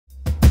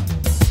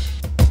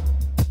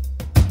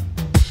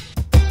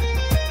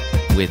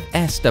With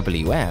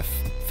SWF,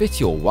 fit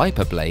your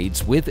wiper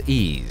blades with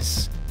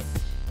ease.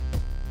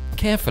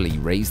 Carefully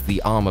raise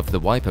the arm of the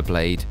wiper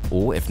blade,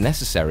 or if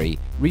necessary,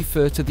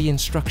 refer to the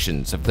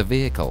instructions of the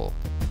vehicle.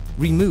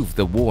 Remove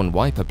the worn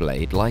wiper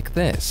blade like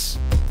this.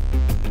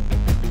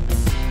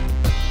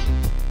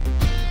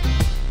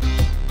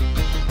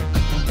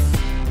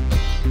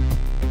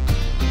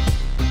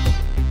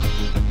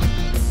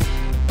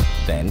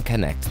 Then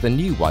connect the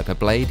new wiper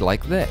blade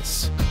like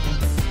this.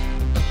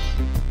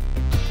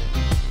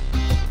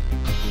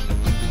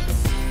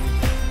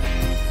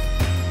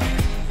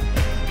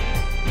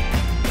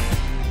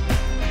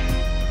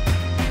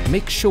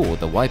 Make sure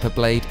the wiper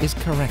blade is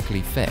correctly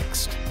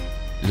fixed.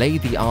 Lay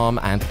the arm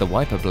and the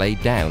wiper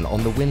blade down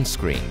on the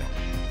windscreen.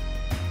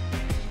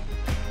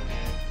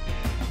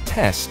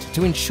 Test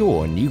to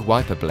ensure new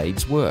wiper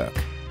blades work.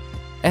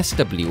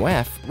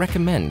 SWF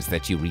recommends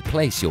that you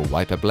replace your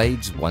wiper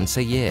blades once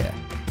a year.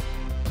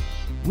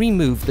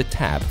 Remove the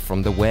tab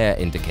from the wear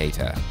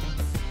indicator.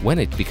 When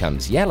it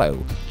becomes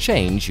yellow,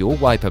 change your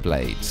wiper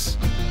blades.